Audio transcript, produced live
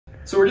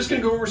So we're just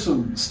going to go over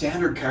some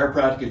standard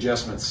chiropractic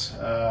adjustments.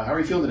 How are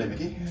you feeling today,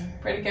 Mickey?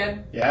 Pretty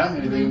good. Yeah?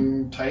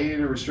 Anything tight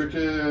or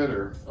restricted?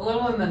 Or A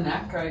little in the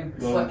neck. I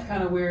slept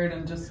kind of weird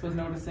and just was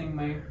noticing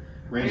my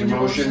range of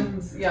motion?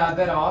 motions, yeah, a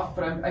bit off,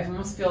 but I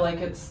almost feel like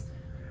it's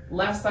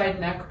left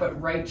side neck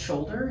but right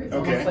shoulder. It's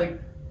almost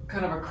like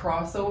kind of a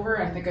crossover.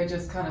 I think I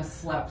just kind of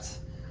slept.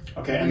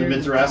 Okay, and the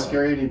mid-thoracic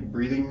area, any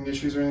breathing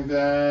issues or anything like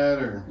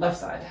that? Or? Left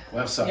side.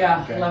 Left side,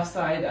 yeah, okay. left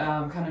side,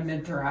 kind of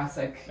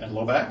mid-thoracic. And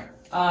low back?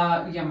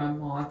 Yeah,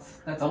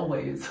 that's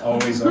always.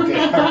 Always, okay.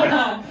 All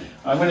right.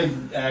 I'm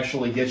going to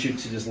actually get you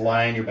to just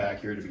lie on your back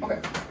here to begin.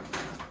 Okay.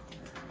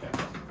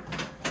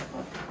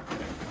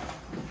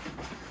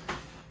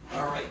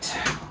 All right.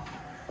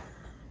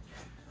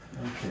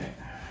 Okay.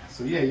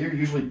 So yeah, you're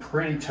usually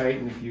pretty tight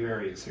in a few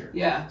areas here.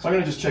 Yeah. So I'm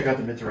going to just check out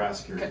the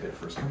mid-thoracic area a bit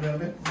first. Come down a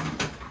bit.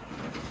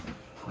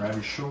 Grab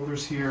your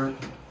shoulders here.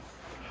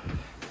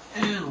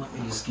 And let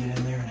me just get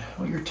in there.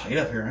 Oh, you're tight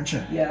up here, aren't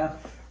you? Yeah.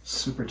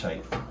 Super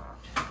tight.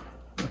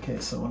 Okay,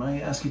 so when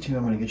I ask you to,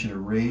 I'm going to get you to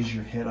raise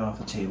your head off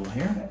the table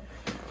here.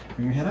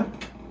 Bring your head up.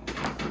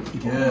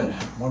 Good.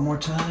 One more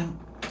time.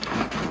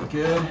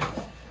 Good.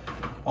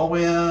 All the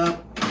way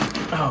up.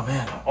 Oh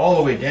man, all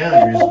the way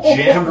down. You're just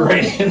jammed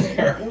right in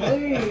there.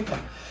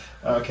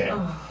 Okay.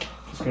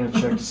 Just going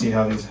to check to see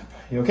how these.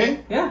 You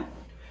okay? Yeah.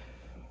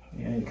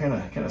 Yeah, you're kind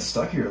of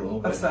stuck here a little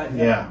bit. Upside,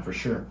 yeah, for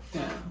sure.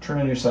 Yeah. Turn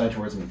on your side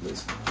towards me,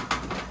 please.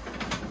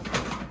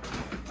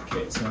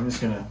 Okay, so I'm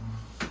just gonna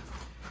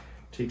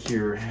take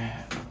your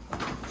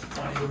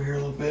body over here a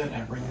little bit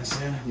and bring this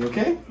in. You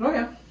okay? Oh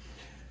yeah.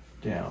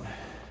 Down.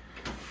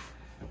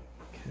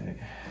 Okay.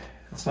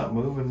 It's not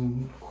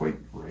moving quite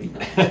right.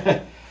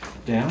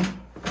 Down.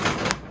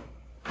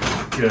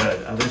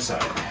 Good. Other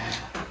side.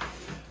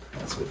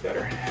 That's a bit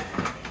better.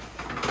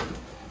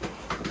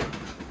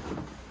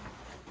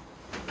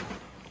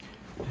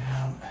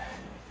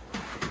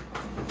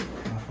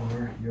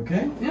 You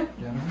okay? Yeah.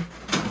 Down over.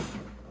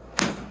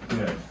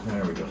 Good.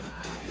 There we go. A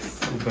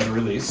little better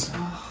release.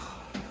 How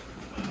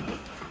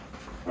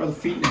are the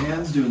feet and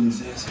hands doing these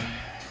days?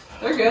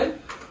 They're good.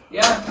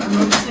 Yeah, I'm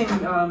noticing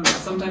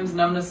sometimes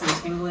numbness and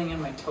tingling in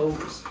my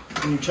toes.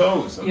 In your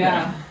toes? Okay.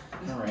 Yeah.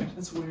 All right.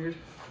 That's weird.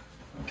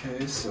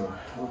 Okay, so,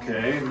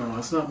 okay. No,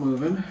 that's not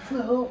moving.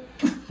 No.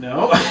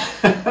 No.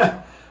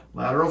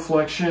 Lateral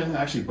flexion.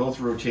 Actually, both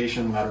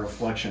rotation and lateral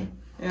flexion.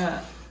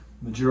 Yeah.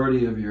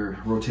 Majority of your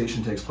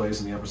rotation takes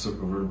place in the upper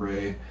cervical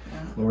vertebrae,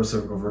 lower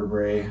cervical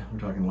vertebrae. We're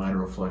talking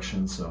lateral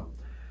flexion, so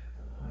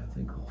I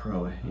think we'll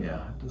probably,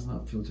 yeah, it does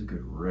not feel too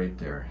good right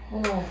there.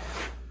 Oh.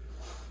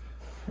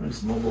 I'm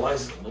just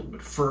mobilize it a little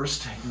bit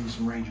first. Give you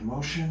some range of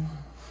motion.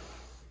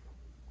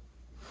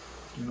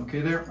 Doing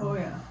okay there? Oh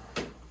yeah.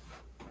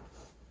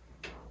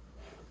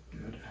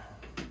 Good.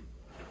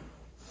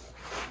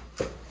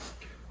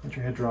 Let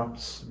your head drop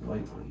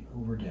slightly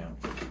over down.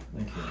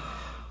 Thank you.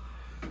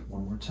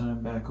 One more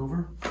time, back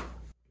over.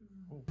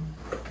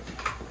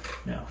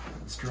 Now,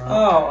 let's drop.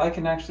 Oh, I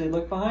can actually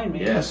look behind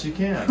me. Yes, you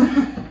can.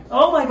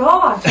 Oh my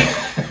gosh!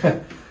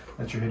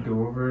 Let your head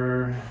go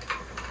over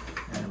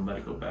and let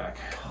it go back.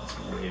 That's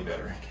way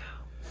better.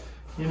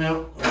 You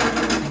know,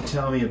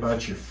 tell me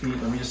about your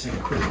feet. Let me just take a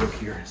quick look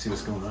here and see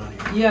what's going on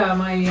here. Yeah,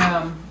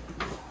 my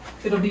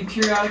it'll be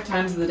periodic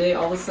times of the day.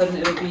 All of a sudden,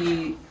 it'll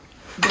be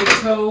big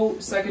toe,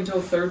 second toe,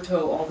 third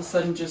toe. All of a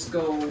sudden, just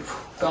go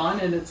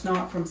gone, and it's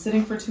not from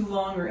sitting for too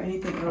long or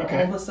anything. It'll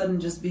all of a sudden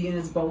just be in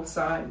its both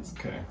sides.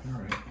 Okay, all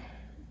right.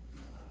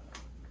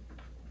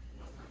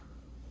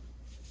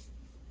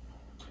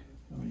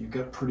 I mean, you've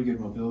got pretty good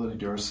mobility,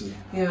 Darcy.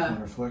 Yeah. No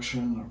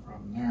reflection, no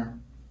problem there.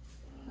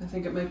 I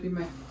think it might be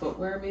my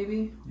footwear,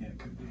 maybe. Yeah, it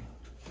could be.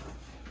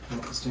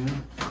 Drop this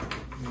down.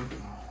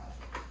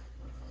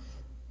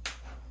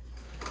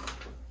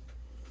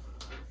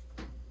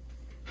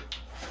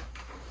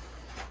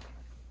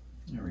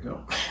 There we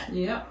go.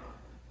 Yeah.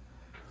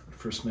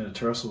 First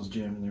metatarsal was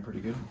jammed in there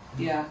pretty good.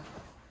 Yeah.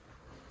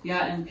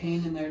 Yeah, and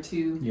pain in there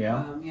too.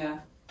 Yeah. Yeah.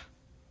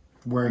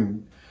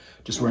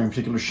 Just wearing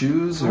particular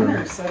shoes, or?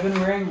 Runners. I've been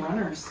wearing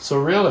runners. So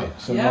really,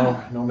 so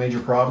yeah. no major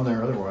problem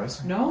there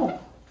otherwise. No.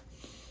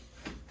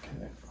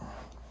 Okay.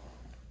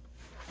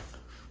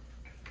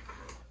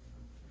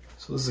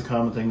 So this is a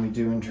common thing we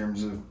do in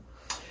terms of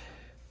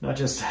not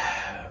just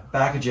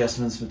back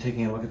adjustments, but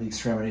taking a look at the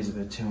extremities of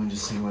it too, and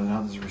just seeing whether or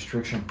not there's a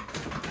restriction.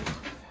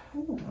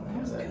 Ooh, that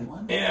was a good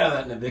one. Yeah,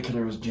 that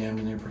navicular was jammed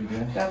in there pretty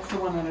good. That's the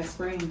one that I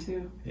sprained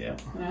too. Yeah.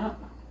 Yeah.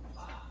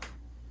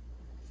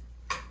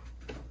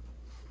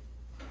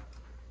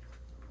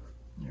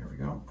 There we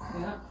go.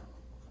 Yeah.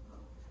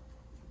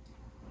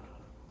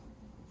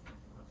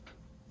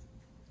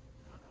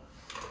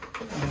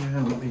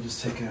 And let me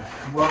just take a,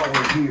 while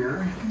we're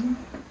here,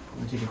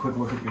 let me take a quick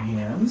look at your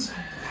hands.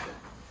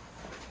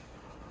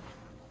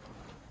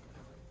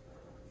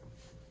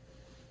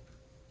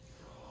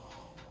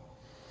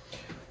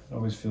 It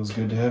always feels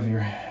good to have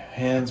your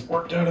hands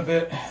worked out a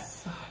bit. So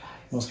nice.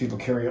 Most people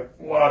carry a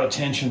lot of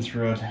tension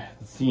throughout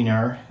the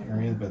thenar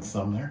area, the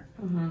thumb there.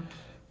 Mm-hmm.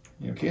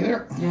 You okay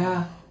there?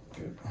 Yeah.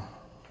 Good.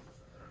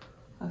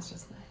 That's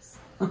just nice.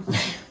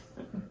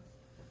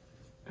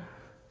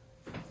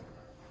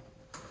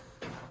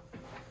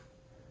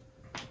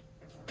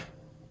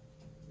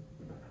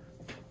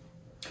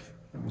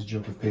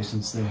 joke with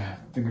patients, the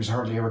fingers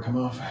hardly ever come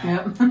off.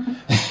 Yep. There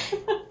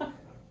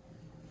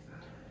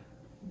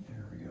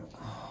we go.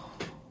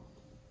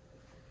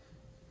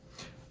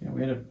 Yeah,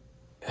 we end up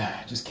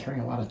just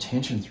carrying a lot of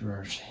tension through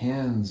our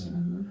hands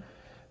and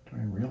don't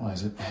even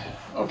realize it.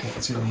 Okay,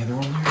 let's get the other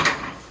one here.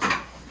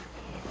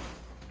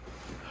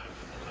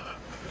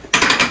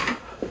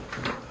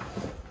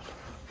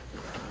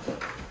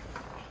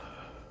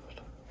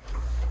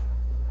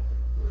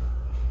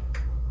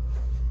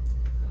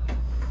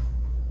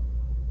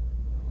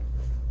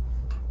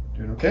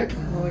 Doing okay?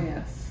 Oh,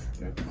 yes.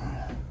 Good.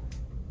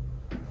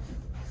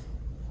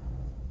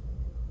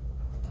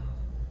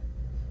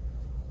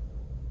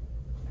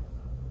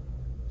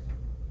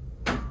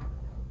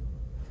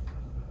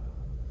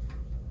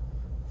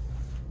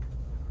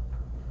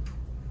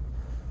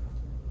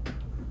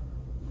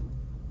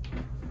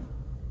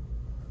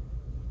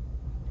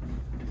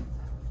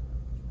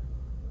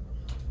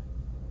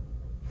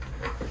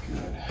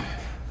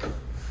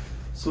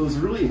 So there's a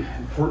really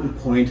important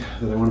point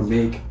that I want to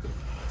make,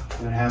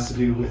 and it has to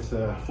do with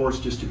force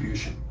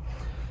distribution.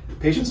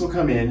 Patients will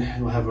come in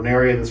and will have an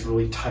area that's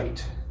really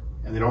tight,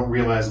 and they don't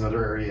realize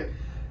another area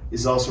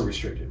is also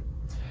restricted.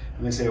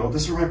 And they say, oh,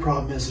 this is where my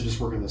problem is, so just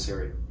work in this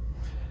area.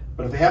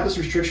 But if they have this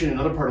restriction in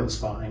another part of the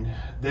spine,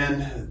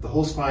 then the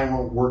whole spine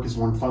won't work as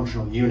one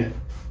functional unit.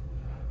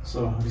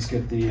 So I'll just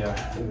get the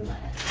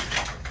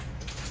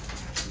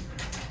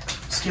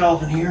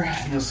skeleton here,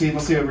 and you'll see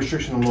a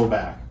restriction in the low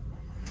back.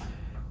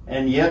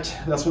 And yet,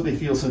 that's what they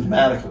feel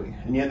symptomatically.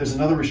 And yet there's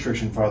another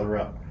restriction farther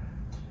up.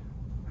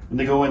 When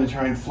they go in to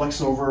try and flex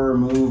over or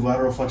move,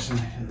 lateral flexion,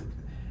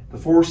 the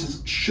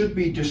forces should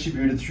be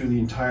distributed through the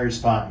entire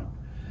spine.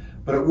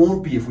 But it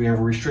won't be if we have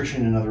a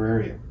restriction in another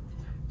area.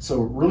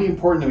 So really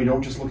important that we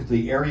don't just look at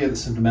the area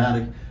that's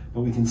symptomatic, but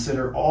we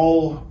consider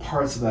all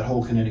parts of that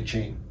whole kinetic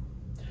chain.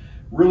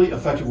 Really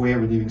effective way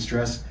of relieving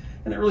stress,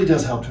 and it really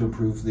does help to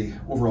improve the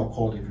overall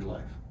quality of your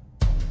life.